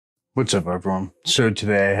What's up, everyone? So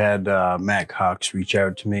today I had Matt Cox reach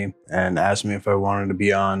out to me and ask me if I wanted to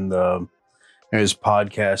be on his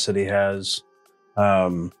podcast that he has.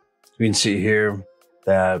 You can see here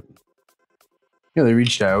that they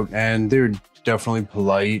reached out and they were definitely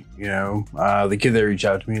polite. The kid that reached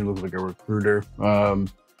out to me looked like a recruiter.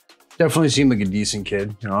 Definitely seemed like a decent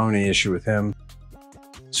kid. I don't have any issue with him.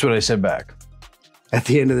 That's what I said back. At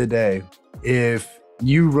the end of the day, if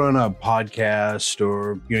you run a podcast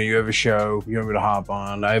or you have a show you want me to hop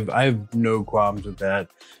on, I have no qualms with that.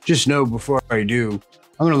 Just know before I do,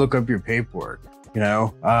 I'm gonna look up your paperwork.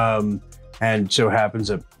 And so happens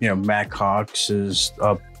that Matt Cox is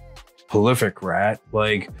a prolific rat.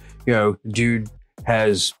 Dude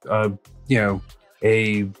has a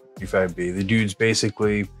 35B. The dude's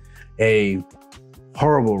basically a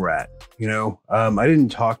horrible rat. I didn't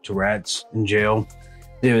talk to rats in jail.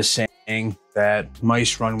 They were saying that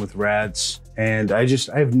mice run with rats, and I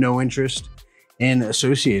have no interest in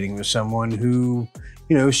associating with someone who,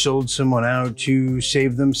 sold someone out to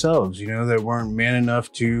save themselves, that weren't man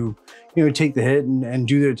enough to, take the hit and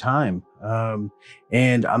do their time.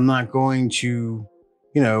 And I'm not going to,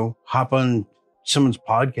 hop on someone's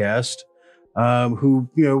podcast who,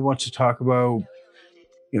 wants to talk about,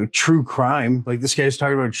 true crime. Like, this guy's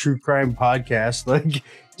talking about a true crime podcast. Like,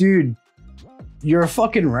 dude, you're a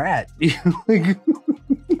fucking rat.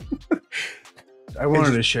 I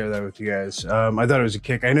wanted to share that with you guys. I thought it was a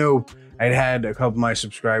kick. I know I'd had a couple of my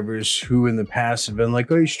subscribers who in the past have been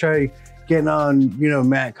like, oh, you should try getting on,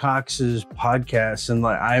 Matt Cox's podcast. And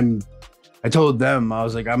I told them, I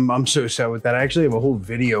was like, I'm so set with that. I actually have a whole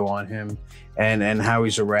video on him and how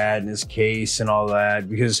he's a rat and his case and all that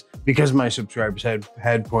because my subscribers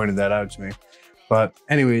had pointed that out to me. But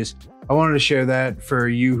anyways, I wanted to share that for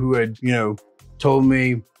you who had, told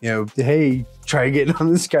me, hey, try getting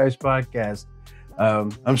on this guy's podcast.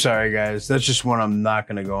 I'm sorry, guys. That's just one I'm not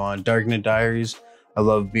going to go on. Darknet Diaries, I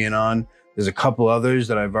love being on. There's a couple others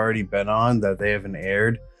that I've already been on that they haven't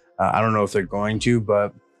aired. I don't know if they're going to,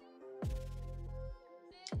 but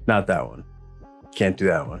not that one. Can't do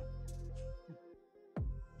that one.